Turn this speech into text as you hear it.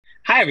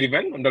Hi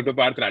everyone, I'm Dr.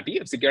 Parth Rathi.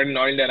 I've secured an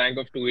all-India rank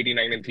of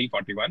 289 and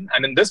 341.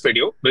 And in this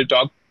video, we'll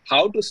talk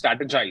how to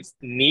strategize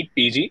NEET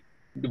PG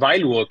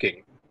while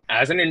working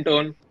as an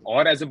intern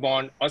or as a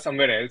bond or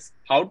somewhere else,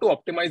 how to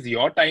optimize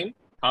your time,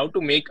 how to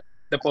make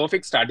the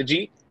perfect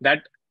strategy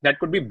that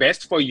could be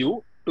best for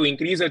you to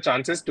increase your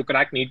chances to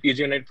crack NEET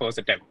PG in its first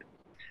attempt.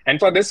 And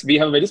for this, we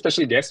have a very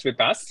special guest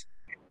with us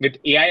with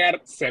AIR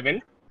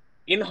 7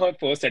 in her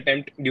first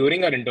attempt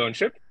during her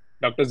internship,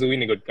 Dr. Zui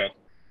Nigudkar.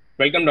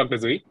 Welcome, Dr.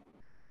 Zui.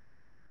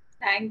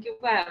 Thank you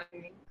for having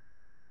me.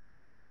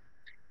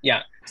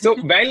 Yeah. So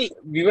while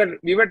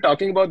we were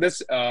talking about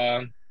this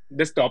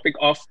topic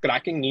of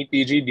cracking NEET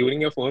PG during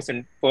your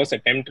first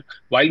attempt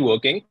while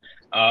working,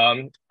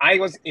 I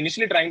was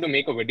initially trying to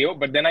make a video,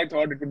 but then I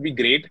thought it would be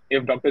great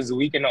if Dr.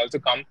 Zui can also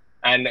come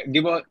and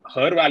give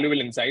her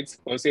valuable insights,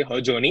 per se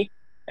her journey,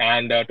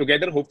 and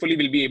together hopefully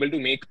we'll be able to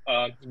make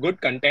good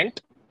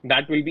content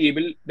that will be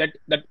able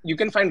that you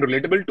can find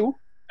relatable to,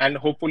 and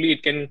hopefully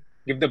it can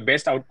give the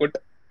best output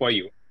for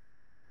you.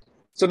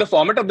 So the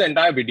format of the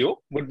entire video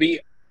would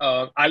be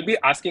I'll be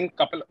asking a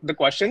couple of the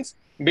questions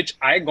which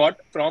I got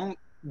from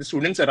the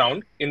students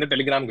around in the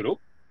Telegram group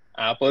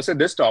per se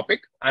this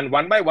topic, and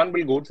one by one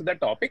we'll go to the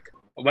topic.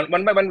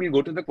 One by one we'll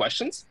go to the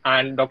questions,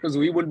 and Dr.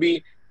 Zui would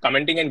be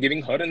commenting and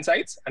giving her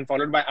insights, and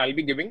followed by I'll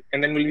be giving,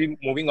 and then we'll be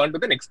moving on to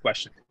the next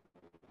question.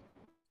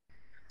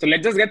 So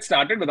let's just get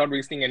started without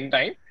wasting any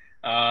time.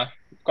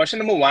 Question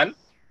number one: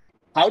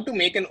 how to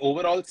make an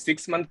overall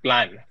 6-month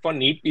plan for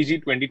NEET PG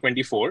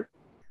 2024?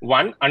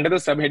 One, under the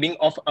subheading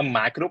of a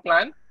macro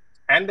plan,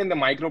 and then the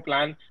micro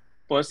plan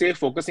per se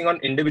focusing on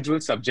individual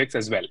subjects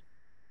as well.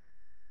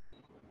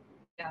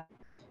 Yeah.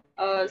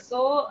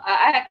 So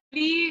I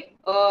actually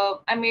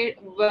I made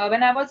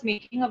when I was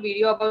making a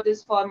video about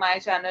this for my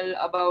channel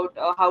about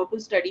how to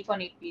study for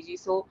NEET PG.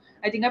 So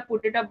I think I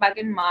put it up back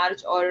in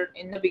March or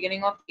in the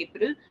beginning of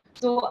April.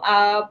 So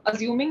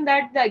assuming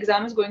that the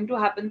exam is going to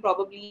happen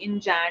probably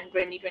in Jan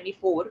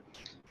 2024.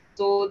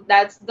 So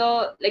that's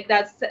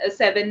that's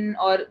 7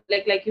 or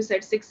like you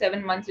said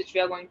 6-7 months which we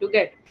are going to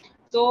get.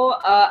 So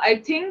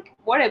I think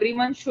what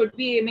everyone should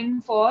be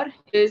aiming for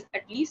is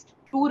at least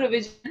 2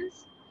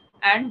 revisions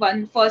and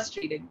 1 first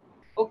reading.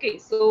 Okay,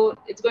 so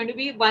it's going to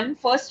be 1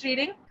 first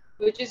reading,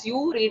 which is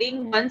you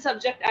reading 1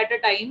 subject at a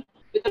time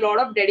with a lot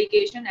of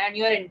dedication and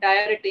your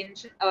entire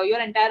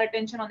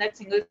attention on that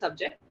single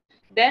subject.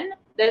 Then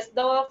there's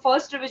the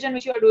first revision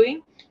which you are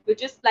doing,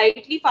 which is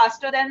slightly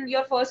faster than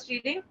your first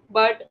reading,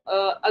 but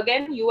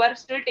again you are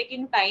still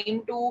taking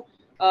time to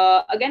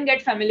again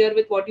get familiar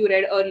with what you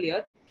read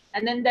earlier.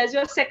 And then there's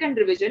your second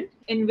revision,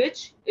 in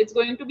which it's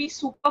going to be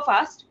super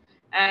fast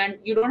and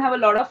you don't have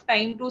a lot of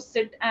time to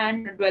sit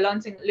and dwell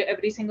on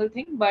every single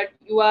thing, but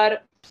you are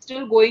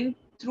still going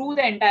through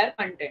the entire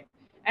content.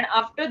 And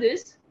after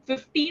this,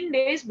 15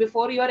 days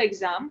before your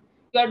exam,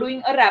 you are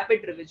doing a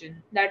rapid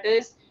revision. That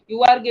is,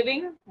 you are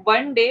giving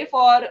 1 day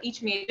for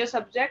each major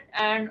subject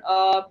and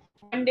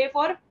 1 day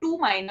for 2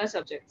 minor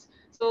subjects.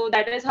 So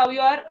that is how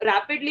you are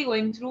rapidly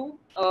going through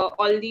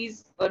all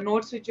these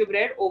notes which you've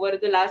read over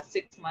the last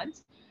 6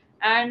 months.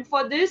 And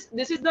for this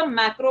is the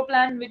macro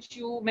plan which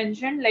you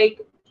mentioned, like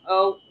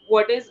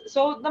what is,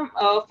 so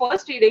the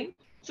first reading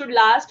should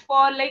last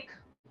for like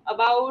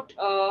about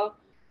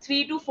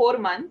 3 to 4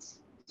 months.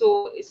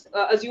 So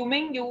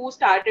assuming you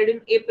started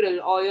in April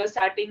or you're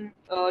starting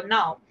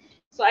now,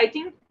 so I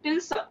think till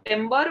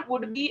September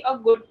would be a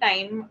good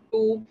time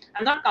to,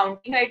 I'm not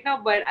counting right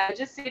now, but I'll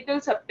just say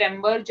till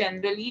September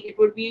generally it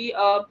would be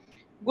a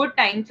good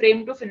time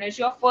frame to finish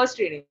your first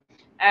reading.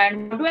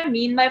 And what do I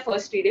mean by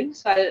first reading?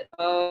 So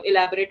I'll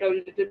elaborate a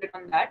little bit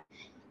on that.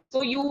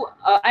 So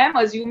I am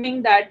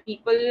assuming that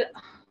people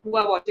who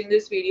are watching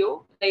this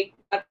video like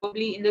are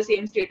probably in the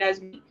same state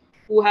as me,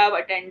 who have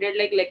attended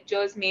like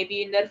lectures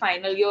maybe in their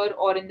final year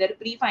or in their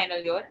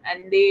pre-final year,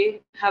 and they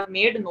have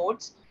made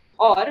notes,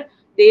 or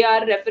they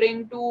are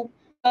referring to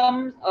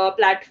some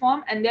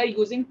platform and they are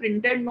using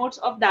printed notes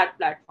of that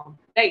platform,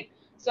 right?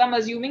 So I'm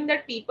assuming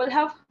that people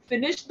have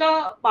finished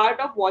the part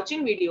of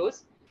watching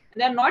videos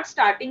and they're not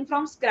starting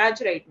from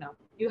scratch right now.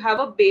 You have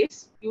a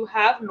base, you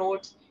have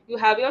notes, you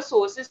have your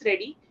sources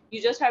ready.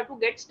 You just have to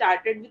get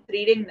started with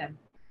reading them.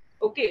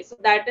 Okay, so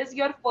that is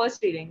your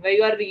first reading where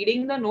you are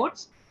reading the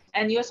notes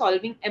and you're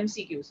solving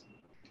MCQs,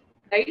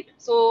 right?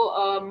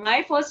 So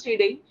my first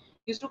reading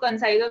used to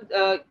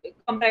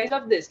comprise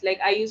of this. Like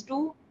I used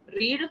to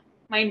read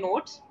my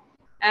notes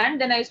and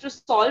then I used to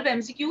solve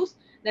MCQs.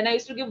 Then I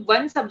used to give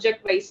 1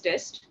 subject-wise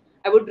test.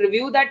 I would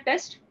review that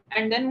test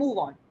and then move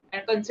on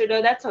and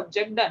consider that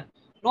subject done.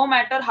 No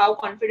matter how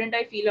confident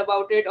I feel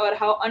about it or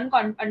how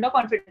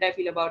underconfident I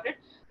feel about it,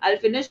 I'll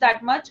finish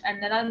that much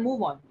and then I'll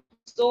move on.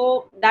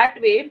 So that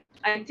way,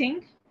 I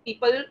think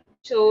people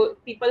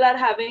are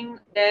having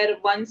their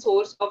 1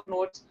 source of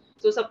notes.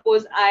 So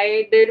suppose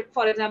I did,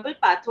 for example,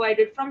 patho I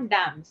did from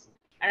dams,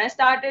 and I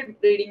started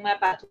reading my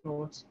patho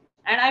notes,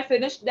 and I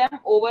finished them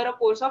over a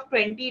course of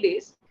 20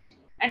 days.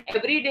 And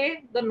every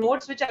day, the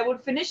notes which I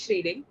would finish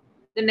reading,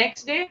 the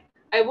next day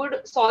I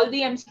would solve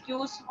the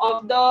MCQs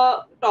of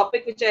the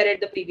topic which I read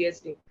the previous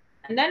day.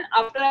 And then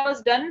after I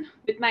was done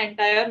with my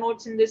entire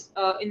notes in this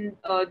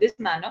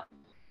manner,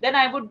 then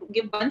I would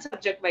give one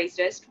subject wise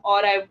test,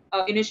 or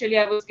initially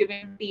I was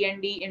giving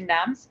T&D in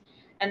dams,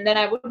 and then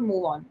I would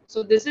move on.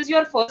 So this is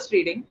your first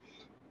reading.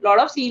 A lot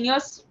of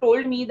seniors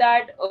told me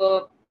that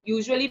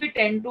usually we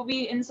tend to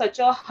be in such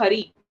a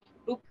hurry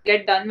to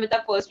get done with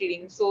our first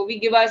reading. So we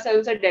give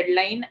ourselves a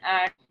deadline,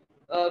 and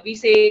we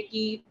say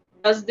कि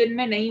 10 दिन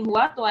में नहीं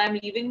हुआ तो I am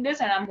leaving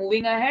this and I'm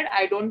moving ahead.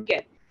 I don't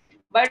care.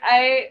 But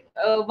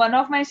one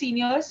of my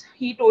seniors,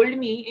 he told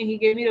me, he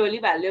gave me really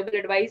valuable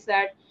advice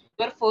that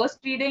your first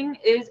reading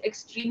is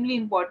extremely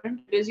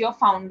important. It is your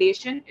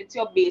foundation. It's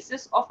your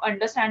basis of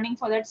understanding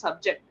for that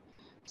subject.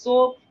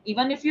 So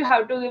even if you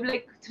have to give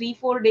like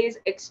 3-4 days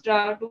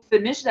extra to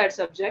finish that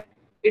subject,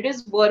 it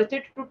is worth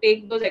it to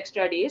take those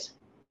extra days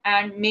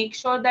and make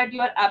sure that you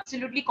are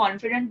absolutely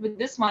confident with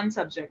this one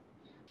subject,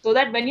 so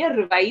that when you're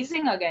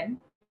revising again,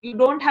 you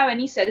don't have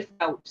any self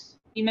doubts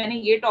कि मैंने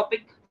ये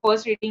topic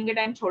first reading के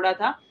time छोड़ा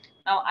था,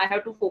 now I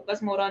have to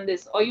focus more on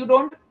this, or you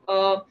don't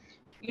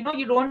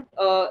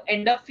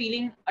end up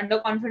feeling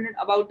underconfident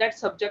about that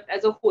subject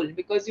as a whole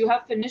because you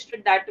have finished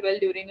it that well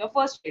during your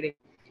first reading.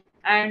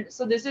 And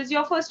so this is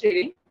your first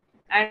reading,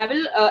 and I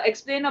will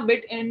explain a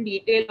bit in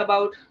detail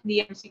about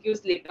the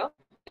MCQs later,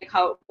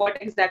 like what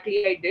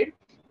exactly I did.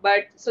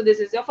 But so this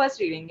is your first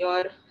reading.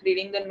 You're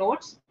reading the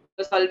notes,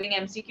 you're solving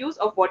MCQs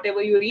of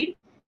whatever you read,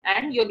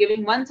 and you're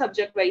giving one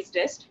subject-wise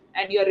test,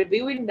 and you're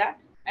reviewing that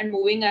and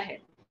moving ahead.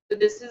 So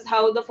this is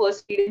how the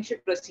first reading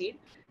should proceed.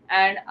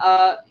 And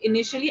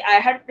initially, I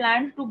had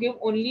planned to give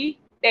only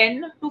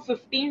 10 to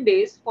 15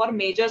 days for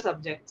major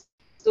subjects.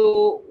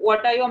 So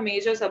what are your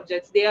major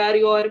subjects? They are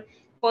your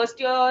first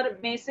year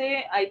may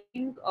say, I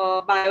think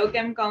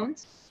biochem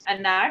counts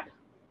and nat.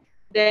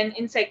 Then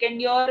in second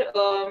year,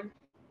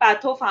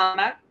 patho,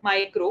 pharmac,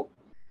 micro.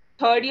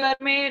 Third year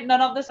may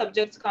none of the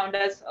subjects count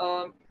as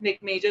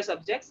like major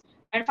subjects.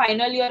 And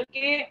final year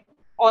ke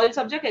all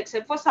subjects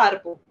except for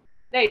sarpo,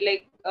 right?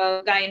 Like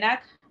gynac,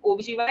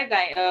 OBGY,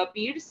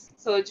 peds,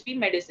 surgery,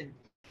 medicine.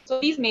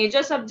 So these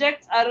major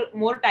subjects are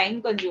more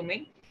time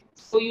consuming.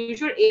 So you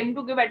should aim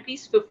to give at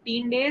least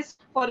 15 days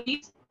for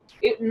these,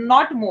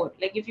 not more.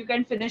 Like if you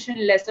can finish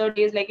in lesser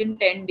days, like in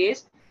 10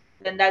 days,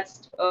 then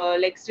that's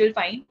like still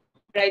fine.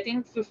 But I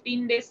think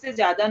 15 days से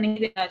ज़्यादा नहीं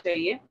देना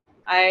चाहिए.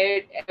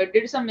 I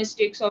did some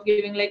mistakes of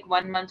giving like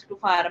 1 month to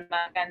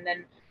pharmac and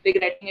then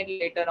regretting it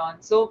later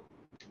on. So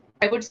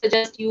I would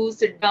suggest you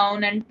sit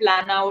down and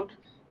plan out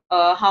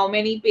how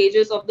many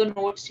pages of the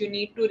notes you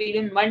need to read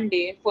in one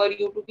day for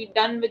you to be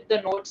done with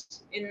the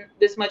notes in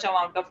this much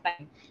amount of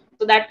time.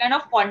 So that kind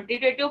of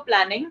quantitative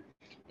planning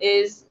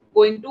is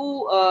going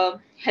to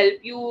help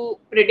you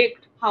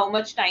predict how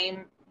much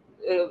time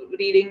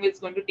reading is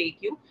going to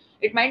take you.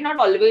 It might not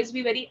always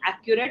be very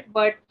accurate,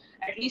 but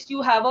at least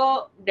you have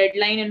a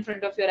deadline in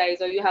front of your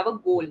eyes, or you have a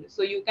goal,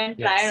 so you can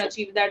try and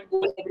achieve that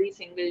goal every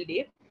single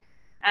day.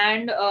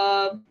 And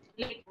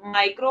like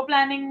micro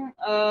planning,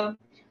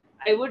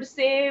 I would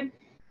say,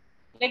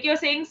 like you're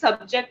saying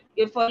subject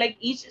for like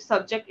each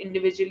subject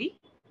individually.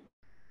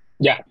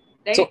 Yeah.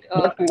 Right? So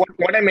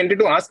what I meant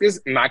to ask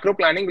is macro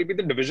planning will be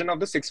the division of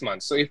the 6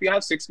 months. So if you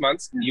have 6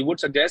 months, you would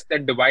suggest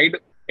that divide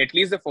at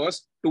least the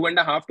first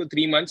 2.5 to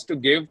 3 months to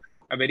give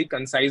a very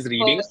concise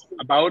reading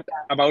about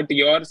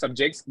your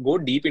subjects. Go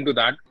deep into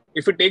that.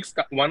 If it takes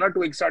 1 or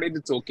 2 extra days,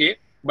 it's okay,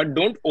 but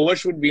don't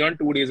overshoot beyond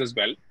 2 days as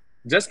well.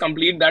 Just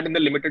complete that in the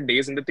limited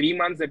days. In the 3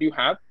 months that you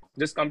have,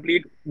 just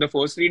complete the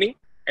first reading.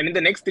 And in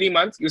the next 3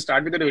 months, you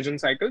start with the revision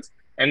cycles,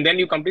 and then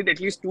you complete at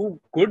least 2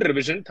 good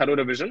revision, thorough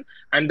revision,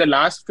 and the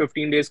last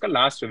 15 days ka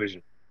last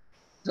revision.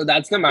 So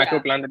that's the macro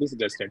plan that you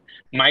suggested.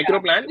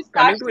 Micro plan,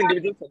 coming to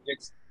individual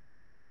subjects.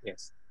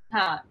 Yes.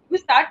 You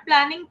start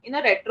planning in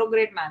a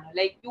retrograde manner.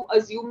 Like you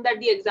assume that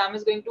the exam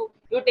is going to,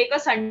 you take a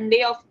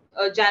Sunday of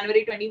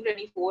January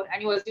 2024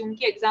 and you assume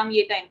ki exam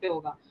ye time pe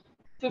hoga.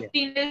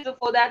 15 days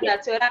before that,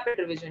 that's your rapid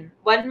revision.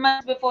 1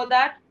 month before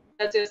that,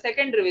 that's your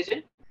second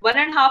revision.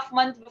 1.5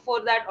 months before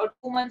that, or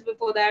 2 months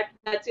before that,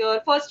 that's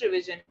your first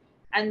revision.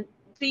 And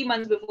 3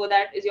 months before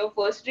that is your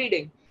first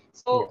reading.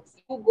 So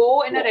you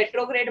go in a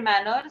retrograde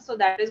manner. So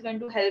that is going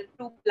to help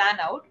to plan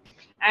out.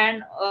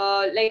 And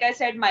like I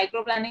said,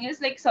 micro planning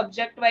is like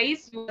subject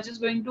wise. You are just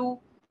going to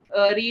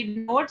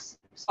read notes,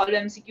 solve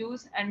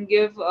MCQs, and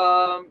give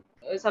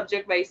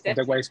subject wise tests.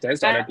 Subject wise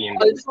test on a team.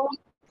 Also,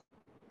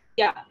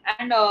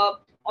 and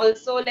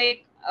also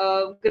like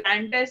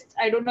grant tests.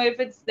 I don't know if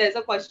there's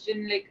a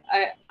question like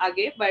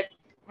aage, but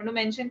I want to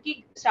mention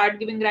ki start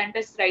giving grant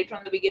tests right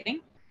from the beginning.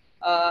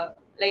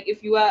 Like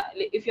if you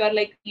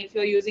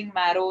are using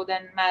Marrow,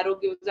 then Marrow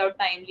gives out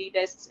timely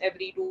tests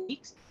every 2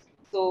 weeks.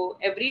 So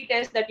every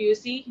test that you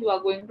see, you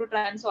are going to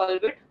try and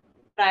solve it.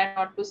 Try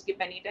not to skip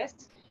any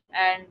tests,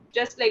 and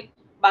just like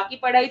बाकी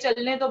पढ़ाई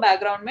चलने तो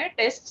background में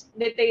tests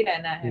देते ही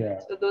रहना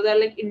है. So those are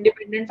like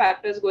independent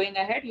factors going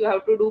ahead. You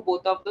have to do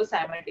both of those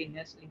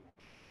simultaneously.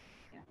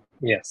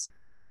 Yes.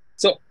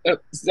 So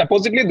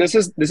supposedly this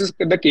is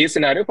the case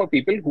scenario for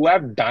people who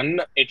have done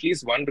at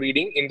least one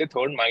reading in the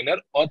third minor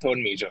or third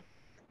major.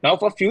 Now,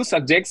 for few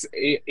subjects,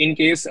 in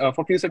case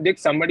for few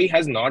subjects, somebody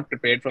has not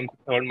prepared from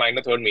third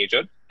minor, third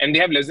major, and they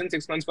have less than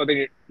 6 months for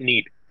the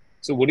NEET.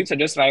 So, would you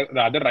suggest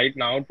rather right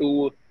now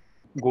to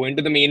go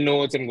into the main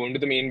notes and go into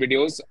the main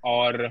videos,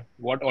 or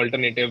what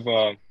alternative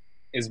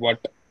is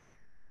what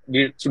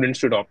we students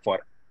should opt for?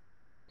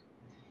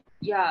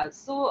 Yeah,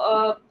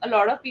 so a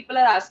lot of people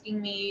are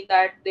asking me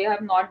that they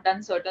have not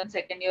done certain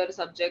second year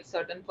subjects,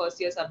 certain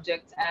first year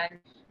subjects, and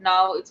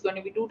now it's going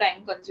to be too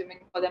time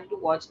consuming for them to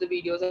watch the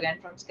videos again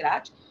from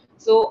scratch.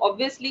 So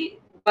obviously,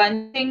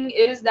 one thing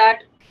is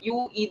that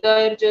you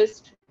either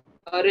just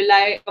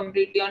rely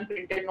completely on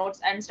printed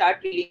notes and start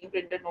reading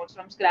printed notes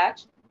from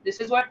scratch. This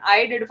is what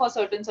I did for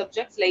certain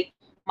subjects like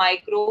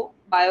micro,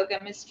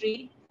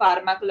 biochemistry,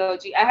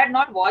 pharmacology. I had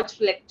not watched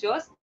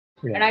lectures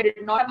and Yeah, I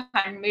did not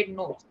have handmade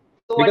notes.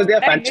 So because what they are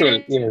I did factual.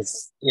 is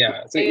Yes,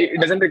 yeah. So I,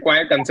 it doesn't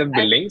require concept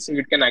I building, so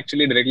it can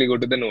actually directly go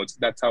to the notes.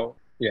 That's how.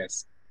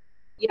 Yes.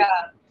 yeah,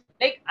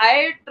 like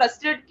I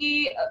trusted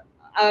ki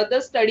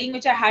the studying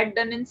which I had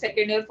done in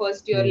second year,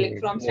 first year, like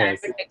from Yes.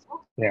 standard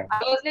textbooks, Yeah.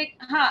 I was like,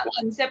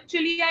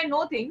 conceptually I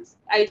know things.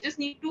 I just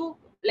need to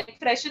like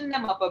freshen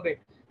them up a bit.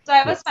 So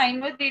I was Yes.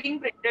 fine with reading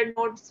printed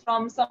notes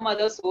from some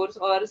other source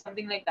or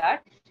something like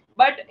that.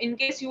 But in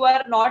case you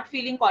are not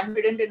feeling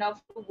confident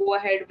enough to go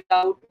ahead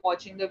without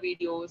watching the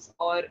videos,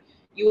 or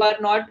you are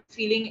not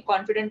feeling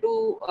confident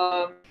to,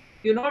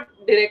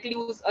 directly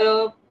use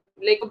a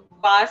like a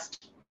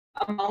vast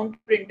amount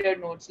of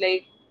printed notes.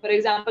 Like for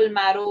example,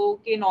 Marrow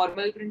ke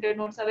normal printed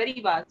notes are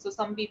very vast. So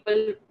some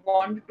people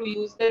want to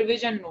use the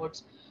revision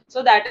notes.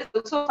 So that is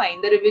also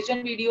fine. The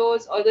revision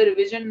videos or the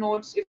revision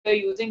notes, if you're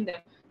using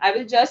them, I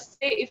will just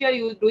say if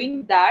you're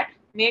doing that,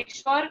 make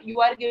sure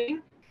you are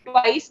giving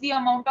twice the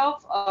amount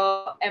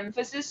of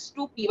emphasis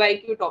to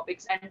PYQ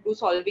topics and to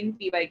solving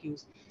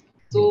PYQs.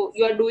 So Yes.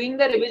 you are doing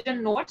the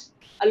revision notes.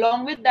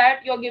 Along with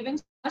that, you're giving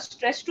so much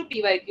stress to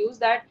PYQs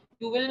that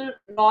you will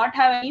not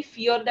have any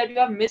fear that you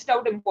have missed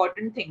out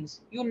important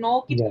things. You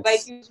know कि Yes.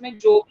 PYQs में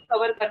जो भी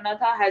cover करना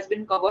था has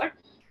been covered,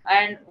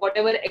 and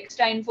whatever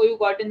extra info you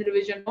got in the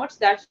revision notes,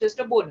 that's just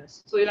a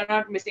bonus. So you're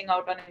not missing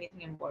out on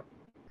anything important.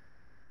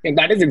 Yeah,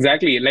 that is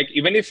exactly like,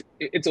 even if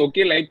it's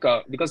okay, like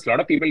because a lot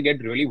of people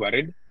get really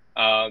worried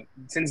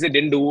since they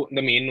didn't do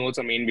the main notes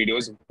or main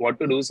videos. What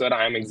to do, sir?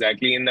 I am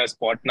exactly in the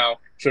spot now.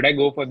 Should I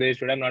go for this?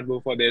 Should I not go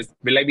for this?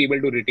 Will I be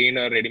able to retain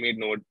a ready-made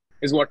note?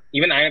 Is what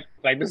even I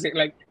try to say.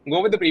 Like,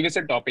 go with the previous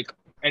year topic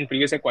and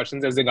previous year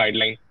questions as the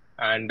guideline.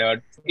 And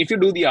if you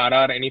do the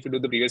RR and if you do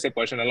the previous year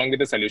question along with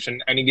the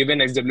solution and you give an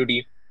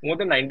SWT, more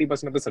than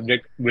 90% of the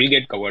subject will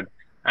get covered.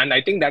 And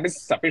I think that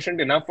is sufficient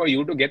enough for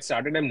you to get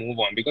started and move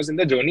on, because in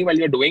the journey while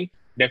you're doing,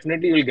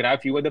 definitely you'll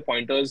grab few other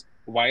pointers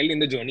while in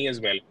the journey as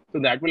well. So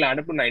that will add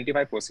up to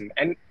 95%.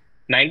 And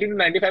 90 to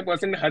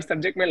 95% her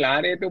subject में ला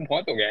रहे हैं तो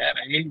बहुत हो गया यार.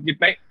 I mean,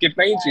 कितना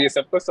कितना ही चाहिए,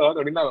 सबको 100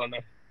 थोड़ी ना होना.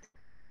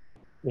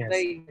 Yes.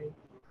 Right.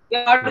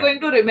 You're not Yeah.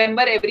 going to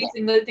remember every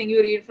single thing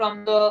you read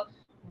from the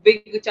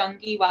big,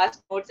 chunky,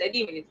 vast notes,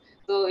 anyways.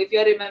 So if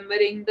you're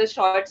remembering the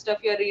short stuff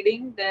you're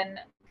reading, then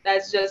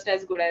that's just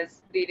as good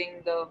as reading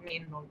the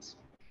main notes.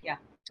 Yeah.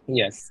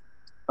 Yes.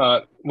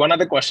 One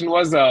other question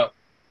was,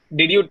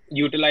 did you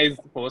utilize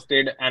first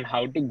aid, and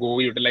how to go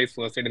utilize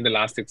first aid in the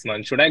last 6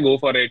 months? Should I go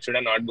for it? Should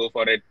I not go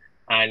for it?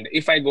 And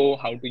if I go,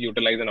 how to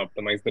utilize and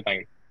optimize the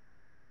time?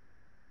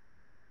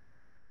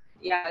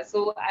 Yeah,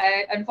 so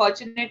I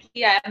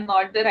unfortunately I am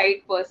not the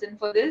right person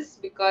for this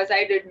because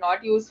I did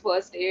not use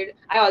first aid.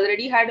 I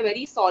already had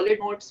very solid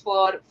notes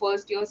for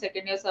first year,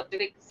 second year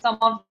subject, like some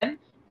of them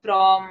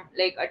from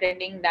like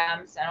attending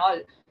dams and all.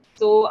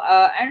 So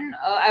and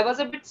I was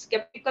a bit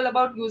skeptical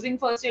about using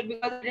first aid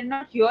because I did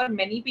not hear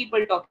many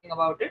people talking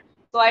about it.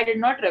 So I did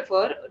not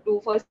refer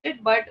to first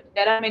aid, but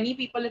there are many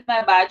people in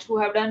my batch who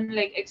have done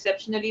like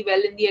exceptionally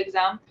well in the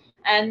exam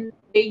and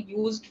they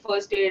used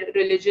first aid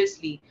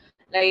religiously.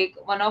 Like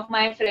one of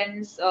my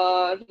friends,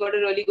 he got a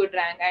really good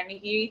rank and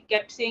he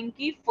kept saying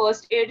कि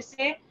first aid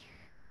से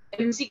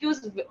MCQs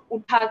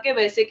उठा के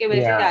वैसे के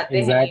वैसे Yeah, आते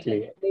हैं ये.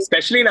 exactly.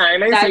 Especially in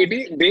INI That's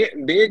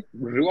CET, they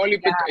really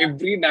picked yeah.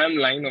 every damn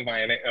line of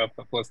INI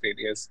first aid.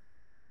 Yes.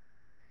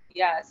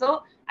 Yeah,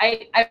 so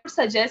I would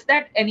suggest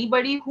that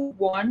anybody who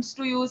wants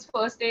to use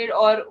first aid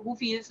or who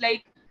feels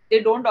like they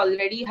don't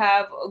already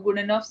have good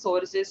enough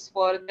sources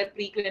for their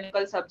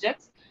preclinical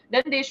subjects,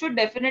 then they should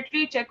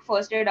definitely check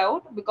first aid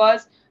out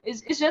because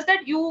it's just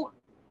that you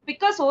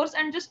pick a source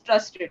and just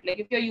trust it. Like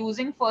if you're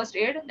using first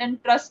aid, then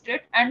trust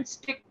it and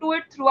stick to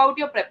it throughout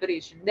your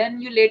preparation. Then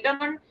you later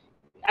on,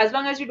 as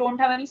long as you don't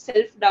have any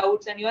self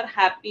doubts and you're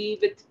happy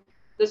with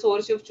the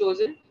source you've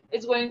chosen,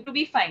 it's going to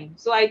be fine.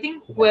 So I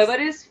think whoever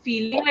Yes. is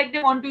feeling like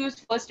they want to use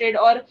first aid,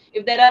 or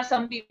if there are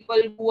some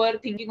people who are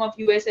thinking of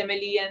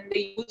USMLE and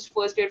they used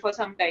first aid for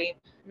some time,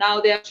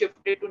 now they have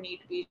shifted to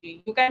NEET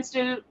PG, you can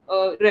still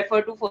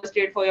refer to first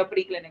aid for your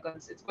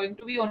preclinicals. It's going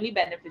to be only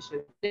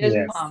beneficial. There's no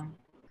Yes. harm.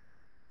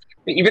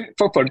 Even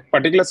for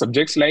particular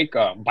subjects like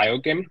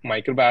biochem,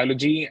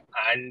 microbiology,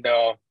 and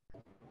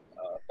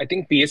I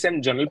think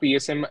PSM, general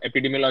PSM,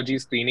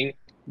 epidemiology, screening.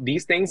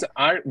 these things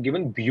are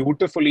given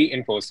beautifully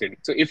in first aid.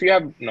 So if you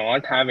have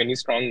any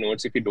strong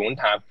notes, if you don't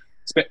have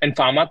and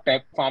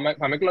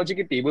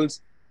pharmacological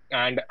tables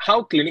and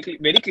how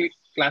clinically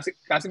classic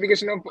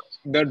classification of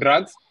the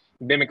drugs,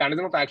 their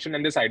mechanism of action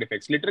and the side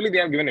effects. Literally, they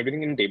have given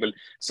everything in table.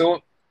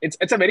 So it's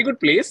a very good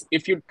place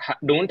if you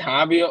don't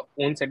have your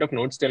own set of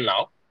notes till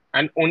now.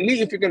 And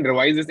only if you can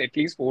revise this at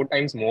least 4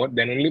 times more,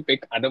 then only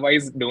pick.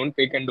 Otherwise, don't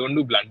pick and don't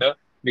do blunder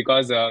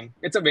because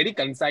it's a very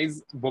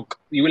concise book.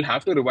 You will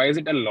have to revise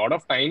it a lot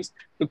of times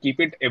to keep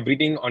it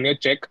everything on your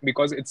check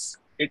because it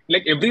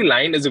like every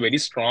line is a very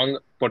strong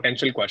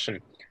potential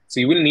question. So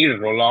you will need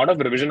a lot of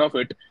revision of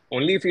it.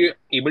 Only if you're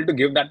able to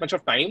give that much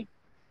of time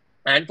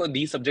and for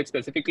these subjects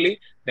specifically,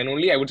 then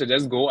only I would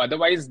suggest go.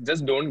 Otherwise,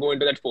 just don't go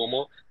into that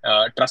FOMO.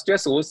 Trust your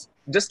source.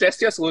 Just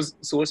test your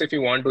source if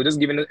you want to. Just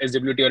give an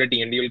SWT or a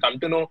TND. You'll come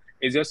to know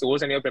is your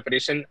source and your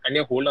preparation and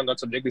your hold on that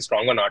subject is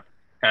strong or not.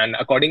 And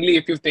accordingly,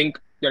 if you think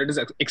that it is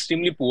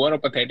extremely poor or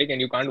pathetic and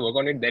you can't work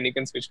on it, then you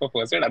can switch for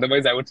first aid.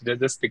 Otherwise, I would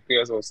suggest just stick to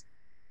your source.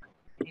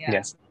 Yeah.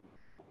 Yes.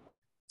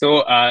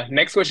 So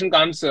next question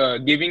comes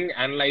giving,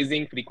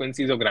 analyzing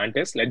frequencies of grant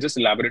tests. Let's just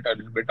elaborate a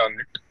little bit on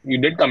it. You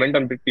did comment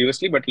on it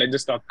previously, but let's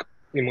just talk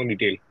in more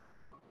detail.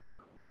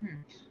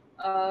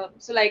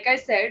 So like I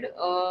said,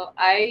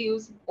 I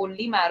use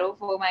only Marrow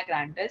for my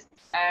grant tests,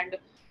 and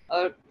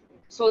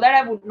so that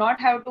I would not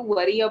have to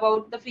worry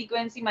about the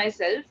frequency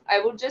myself, I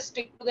would just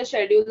stick to the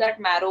schedule that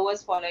Marrow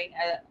was following.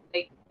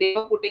 Like they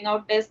were putting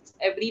out tests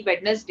every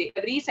Wednesday,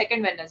 every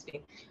second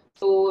Wednesday.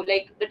 So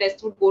like the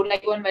test would go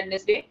live on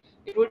Wednesday,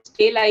 it would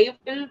stay live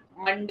till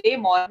Monday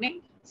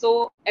morning.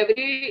 So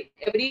every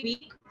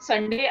week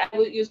Sunday I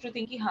used to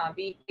think,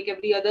 we like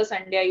every other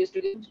Sunday I used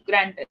to give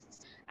grant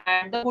tests.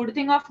 And the good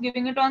thing of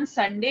giving it on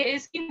Sunday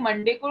is कि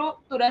Monday को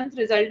तुरंत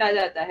result आ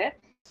जाता है.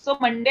 So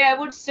Monday I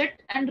would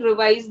sit and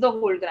revise the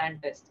whole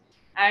grant test.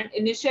 And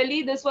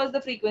initially this was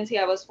the frequency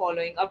I was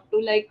following up to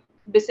like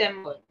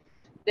December.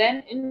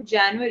 Then in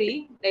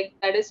January, like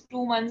that is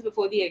 2 months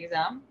before the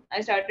exam,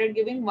 I started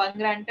giving one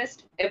grant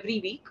test every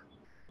week.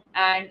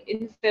 And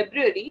in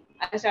February,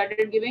 I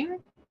started giving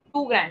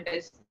 2 grant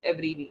tests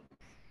every week.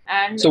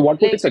 And so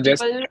what would you like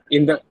suggest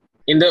people,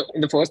 in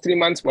the first 3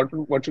 months?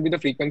 What should be the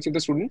frequency of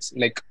the students?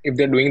 Like if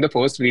they're doing the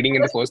first reading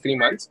in the first 3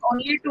 months?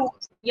 only 2,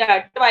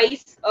 yeah,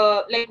 twice,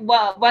 like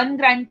one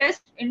grant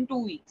test in 2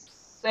 weeks.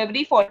 So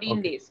every 14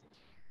 Okay. days,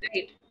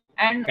 right?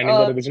 And And in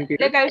the revision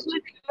period? like I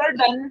said, you're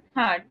done.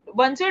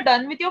 Once you're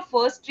done with your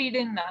first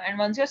reading now, and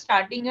once you're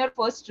starting your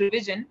first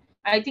revision,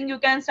 I think you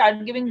can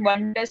start giving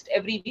one test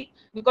every week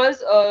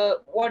because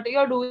what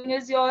you're doing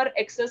is you're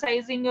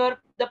exercising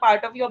the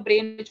part of your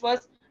brain which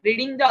was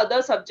reading the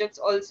other subjects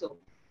also.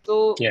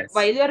 So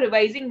while Yes. you're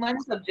revising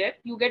one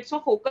subject, you get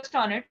so focused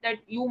on it that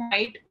you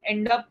might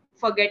end up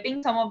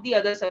forgetting some of the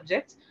other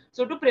subjects.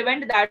 So to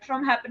prevent that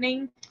from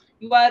happening,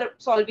 you are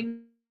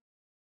solving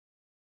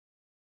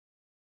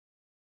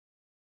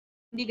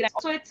the grant tests every week.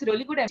 Also, it's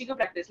really good MCQ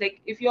practice. Like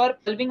if you're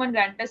solving one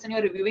grant test and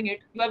you're reviewing it,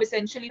 you have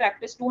essentially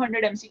practiced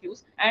 200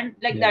 MCQs, and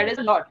like that is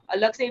a lot.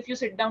 Alag say if you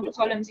sit down to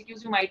solve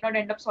MCQs, you might not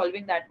end up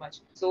solving that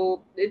much.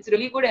 So it's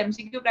really good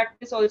MCQ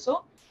practice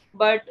also.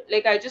 But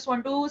like I just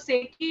want to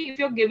say ki if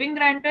you're giving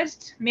grant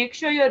tests, make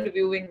sure you're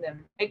reviewing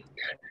them. Like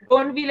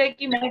don't be like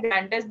ki maine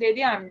grant test de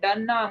diya, I'm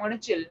done now, I'm gonna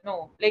chill.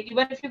 No, like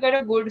even if you get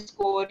a good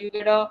score, you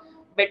get a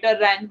better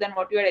rank than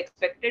what you had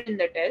expected in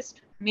the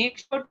test, make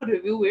sure to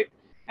review it.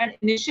 And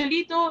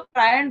initially, to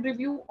try and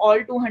review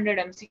all 200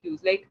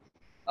 MCQs. Like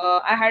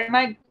I had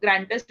my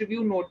grant test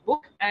review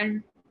notebook,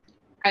 and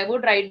I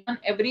would write down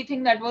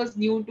everything that was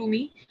new to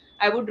me.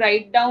 I would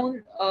write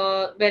down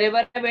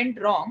wherever I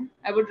went wrong.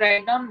 I would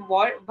write down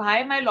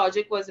why my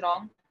logic was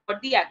wrong,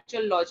 what the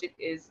actual logic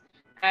is,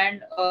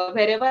 and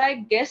wherever I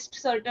guessed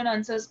certain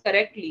answers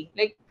correctly.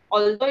 Like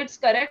although it's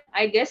correct,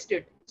 I guessed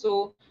it.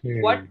 So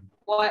what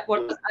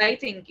was I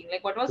thinking?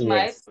 Like what was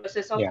my Yes.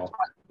 process of Yeah.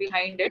 thought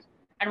behind it,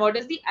 and what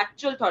is the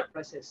actual thought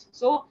process?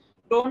 So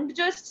don't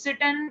just sit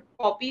and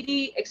copy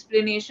the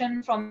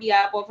explanation from the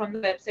app or from the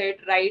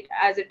website, write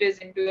as it is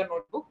into your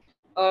notebook.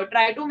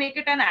 Try to make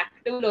it an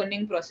active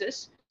learning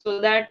process so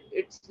that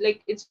it's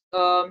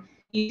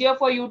easier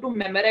for you to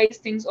memorize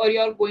things, or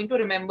you're going to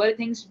remember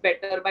things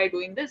better by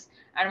doing this.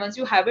 And once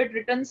you have it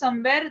written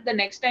somewhere, the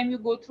next time you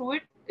go through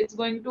it, it's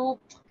going to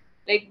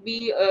like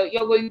be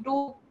you're going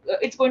to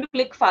it's going to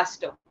click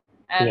faster,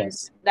 and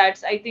Yes.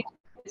 that's, I think,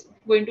 it's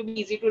going to be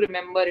easy to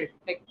remember it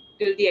like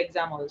till the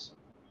exam also.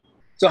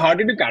 So how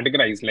did you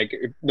categorize? Like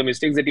if the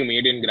mistakes that you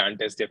made in grant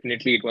test,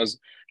 definitely it was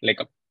like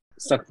a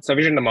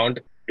sufficient amount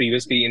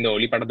previously in the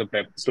early part of the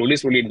prep. Slowly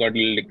it got a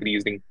little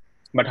decreasing.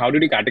 But how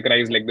did you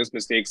categorize like this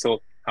mistake?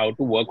 So how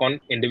to work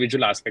on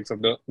individual aspects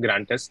of the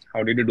grant test?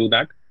 How did you do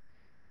that?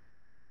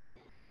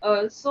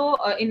 So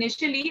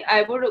initially,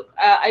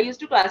 I used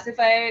to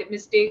classify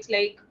mistakes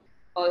like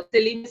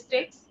silly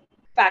mistakes,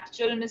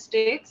 factual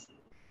mistakes,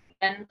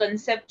 then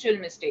conceptual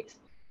mistakes.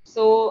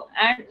 So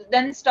and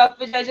then stuff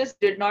which I just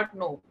did not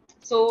know.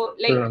 So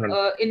like No. Can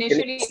you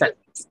initially, start?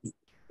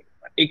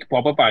 एक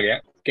pop-up आ गया.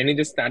 Can you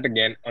just start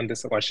again on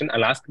this question?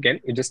 I'll ask again.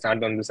 You just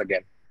start on this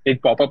again.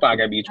 एक pop-up आ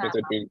गया बीच में, so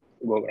it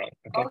will go wrong.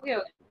 Okay.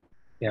 Okay.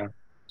 Yeah.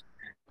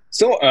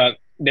 So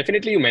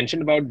definitely you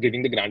mentioned about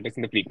giving the grant test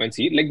and the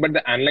frequency, like, but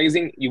the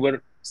analyzing you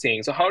were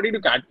saying. So how did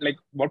you like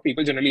what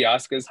people generally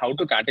ask is how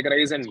to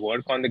categorize and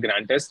work on the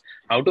grant test,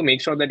 how to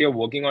make sure that you're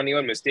working on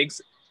your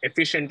mistakes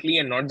efficiently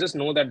and not just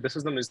know that this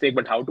is the mistake,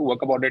 but how to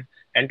work about it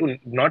and to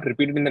not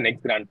repeat it in the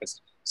next grant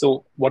test.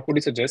 So what would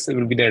you suggest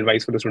will be the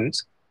advice for the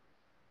students?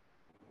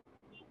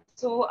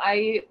 So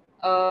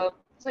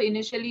so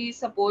initially,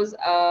 suppose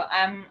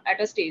I'm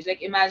at a stage,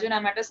 like imagine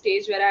I'm at a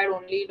stage where I had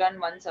only done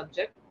one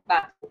subject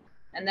back home,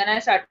 and then I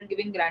started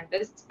giving grant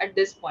tests at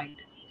this point,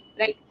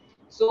 right?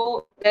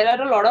 So there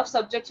are a lot of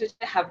subjects which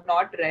I have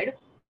not read.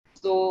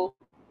 So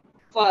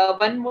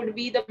one would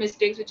be the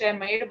mistakes which I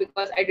made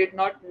because I did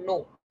not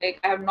know.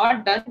 Like I have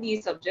not done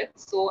these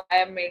subjects, so I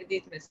have made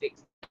these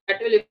mistakes. That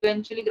will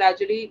eventually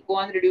gradually go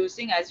on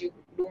reducing as you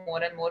do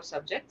more and more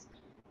subjects.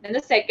 Then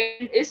the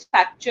second is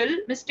factual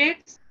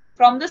mistakes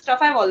from the stuff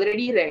I've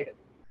already read.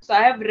 So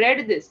I have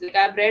read this, like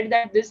I've read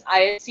that this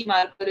ISC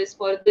marker is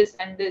for this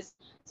and this.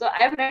 So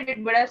I've read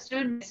it, but I've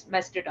still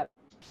messed it up.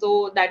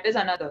 So that is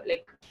another.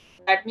 Like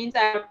that means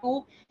I have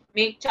to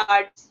make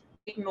charts,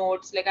 make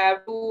notes. Like I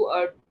have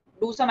to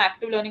do some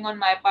active learning on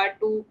my part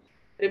to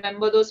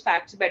remember those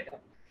facts better.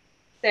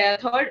 The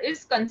third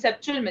is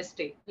conceptual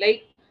mistake.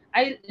 Like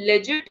I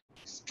legit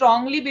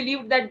strongly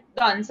believed that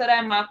the answer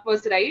I marked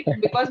was right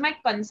because my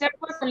concept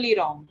was only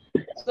wrong.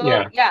 So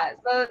Yeah. yeah,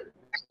 so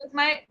that was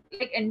my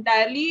like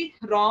entirely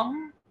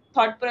wrong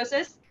thought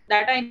process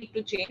that I need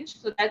to change.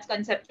 So that's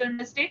conceptual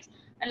mistakes.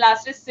 And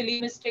last is silly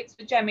mistakes,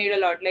 which I made a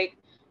lot. Like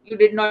you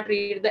did not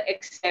read the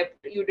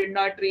except, you did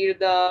not read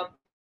the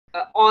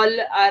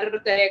all are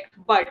correct,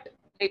 but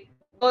like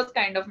those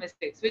kind of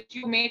mistakes which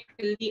you make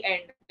till the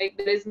end. Like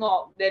there is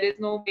no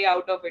way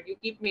out of it. You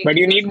keep But you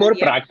making it need till more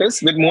the end.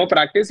 practice. With more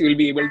practice, you will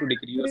be able to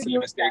decrease You your silly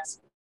reduce that. mistakes.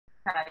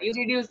 You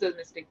reduce those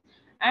mistakes.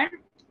 And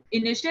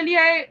initially,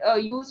 I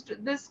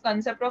used this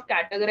concept of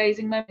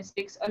categorizing my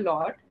mistakes a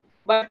lot,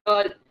 but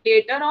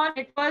later on,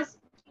 it was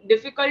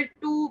difficult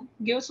to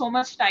give so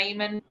much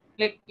time and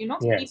keep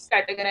Yes.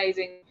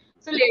 categorizing.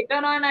 So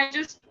later on, I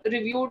just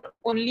reviewed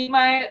only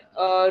my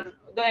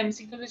the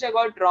MCQs which I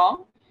got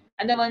wrong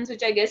and the ones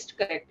which I guessed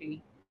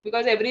correctly,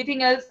 because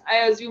everything else I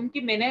assume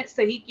कि मैंने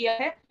सही किया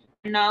है,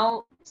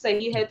 now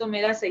सही है तो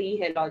मेरा सही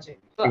है logic.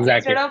 So instead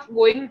Exactly. of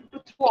going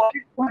through all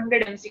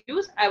 200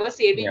 MCQs, I was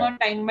saving Yeah. on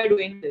time by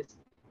doing this.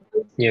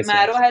 Yes.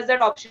 Marrow Yes. has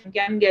that option कि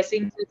I'm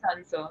guessing this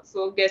answer.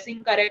 So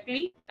guessing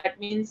correctly, that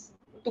means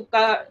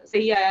तुक्का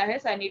सही आया है.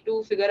 So I need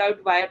to figure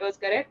out why it was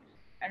correct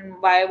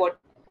and why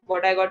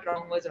what I got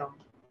wrong was wrong.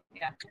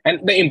 Yeah.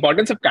 And the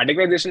importance of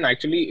categorization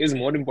actually is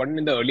more important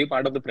in the early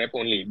part of the prep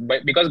only.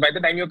 Because by the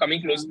time you're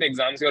coming close to the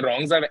exams, your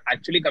wrongs are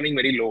actually coming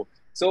very low.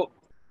 So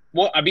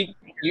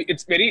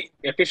it's very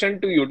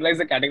efficient to utilize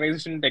the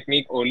categorization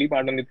technique early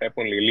part on the prep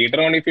only.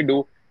 Later on, if you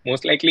do,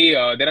 most likely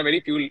there are very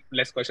few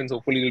less questions.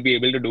 Hopefully, you'll be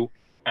able to do.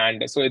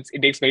 And so it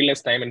takes very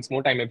less time and it's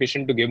more time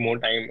efficient to give more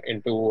time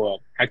into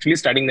actually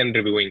studying than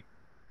reviewing.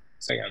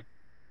 So yeah.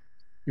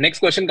 Next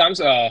question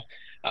comes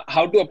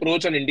how to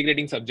approach on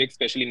integrating subjects,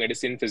 especially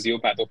medicine, physio,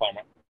 patho,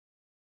 pharma.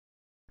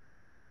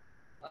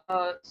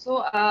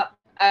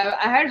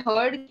 I had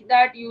heard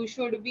that you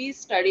should be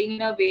studying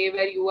in a way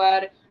where you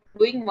are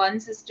doing one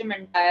system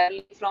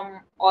entirely from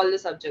all the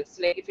subjects.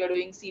 Like if you're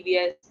doing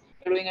CVS,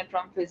 you're doing it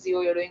from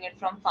physio, you're doing it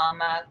from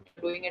pharma,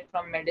 you're doing it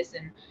from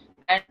medicine.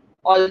 And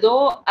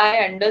although I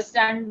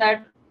understand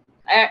that,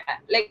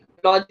 like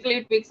logically,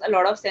 it makes a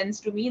lot of sense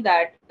to me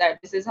that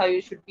this is how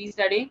you should be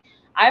studying.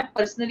 I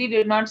personally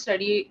did not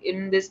study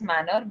in this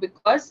manner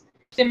because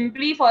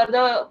simply for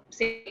the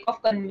sake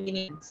of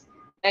convenience.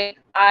 Like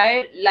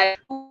I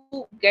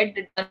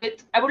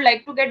would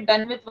like to get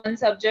done with one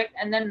subject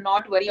and then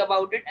not worry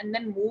about it and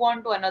then move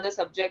on to another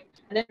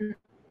subject and then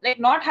like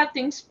not have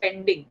things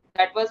pending.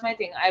 That was my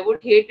thing. I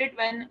would hate it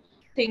when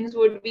things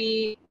would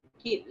be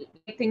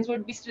things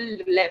would be still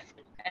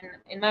left and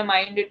in my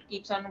mind it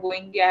keeps on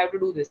going, yeah, I have to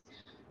do this.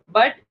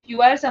 But if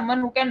you are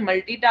someone who can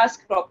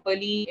multitask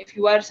properly, if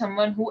you are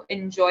someone who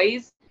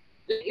enjoys,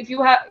 if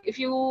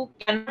you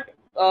cannot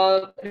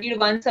read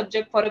one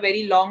subject for a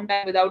very long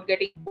time without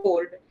getting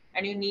bored,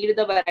 and you need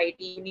the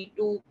variety, you need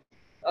to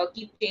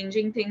keep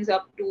changing things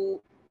up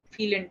to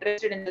feel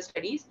interested in the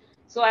studies.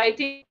 So I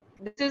think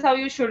this is how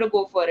you should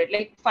go for it.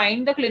 Like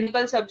find the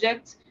clinical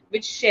subjects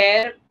which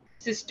share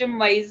system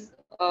wise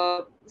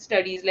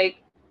studies.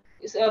 Like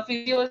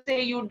physio,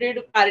 say you did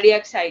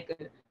cardiac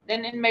cycle,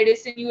 then in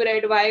medicine you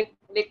read why,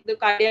 like the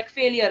cardiac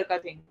failure ka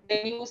thing,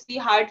 then you see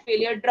heart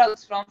failure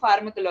drugs from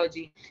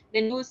pharmacology,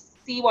 then you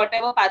see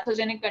whatever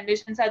pathogenic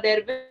conditions are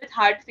there with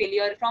heart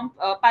failure from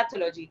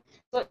pathology.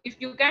 So if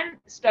you can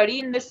study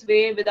in this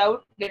way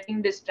without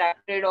getting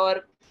distracted,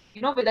 or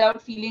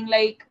without feeling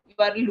like you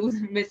are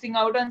missing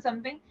out on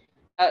something,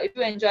 if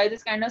you enjoy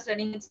this kind of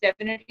studying, it's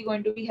definitely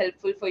going to be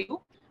helpful for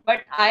you.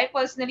 But I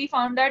personally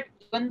found that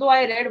even though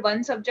I read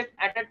one subject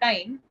at a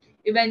time,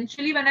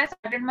 eventually when I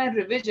started my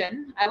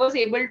revision, I was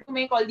able to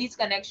make all these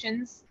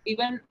connections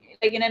even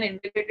like in an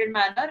integrated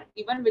manner,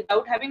 even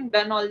without having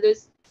done all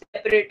this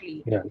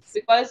separately. Yes.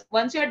 Because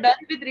once you're done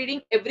with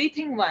reading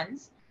everything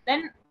once,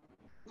 then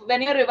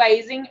when you're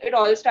revising, it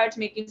all starts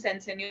making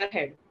sense in your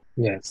head.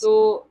 Yes.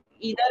 So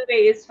either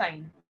way is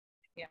fine.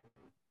 Yeah.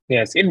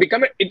 Yes,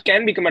 it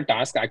can become a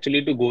task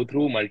actually to go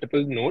through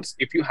multiple notes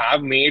if you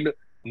have made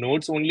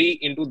notes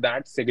only into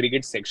that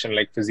segregate section.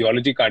 Like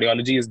physiology,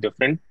 cardiology is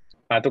different,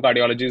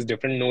 pathocardiology is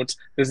different notes.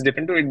 This is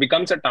different too. It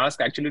becomes a task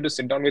actually to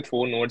sit down with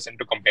four notes and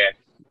to compare.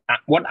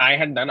 What I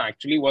had done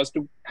actually was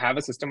to have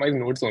a systemized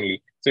notes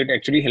only. So it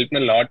actually helped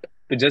me a lot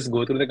to just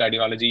go through the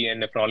cardiology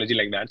and nephrology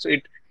like that. So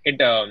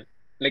it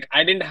like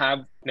I didn't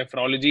have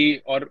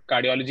nephrology or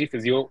cardiology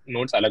physio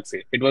notes alag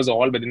se. It was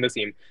all within the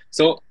same.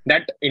 So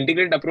that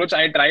integrated approach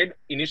I tried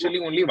initially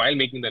only while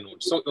making the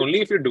notes. So only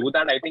if you do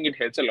that, I think it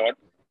helps a lot.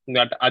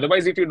 That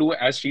otherwise, if you do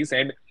as she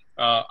said,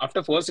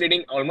 after first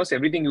reading, almost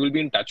everything you will be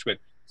in touch with.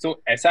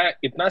 So ऐसा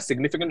इतना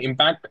significant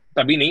impact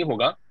तभी नहीं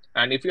होगा.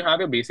 And if you have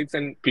your basics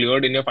and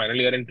cleared in your final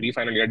year and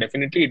pre-final year,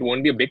 definitely it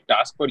won't be a big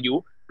task for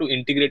you to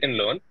integrate and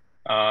learn.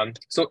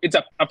 So it's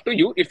up to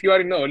you. If you are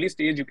in the early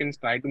stage, you can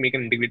try to make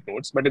an integrate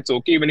notes, but it's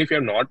okay even if you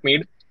have not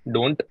made.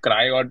 Don't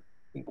cry or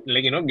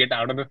like get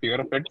out of the fear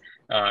of it.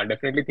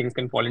 Definitely things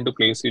can fall into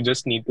place. You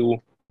just need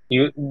to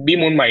you be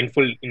more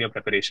mindful in your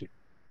preparation.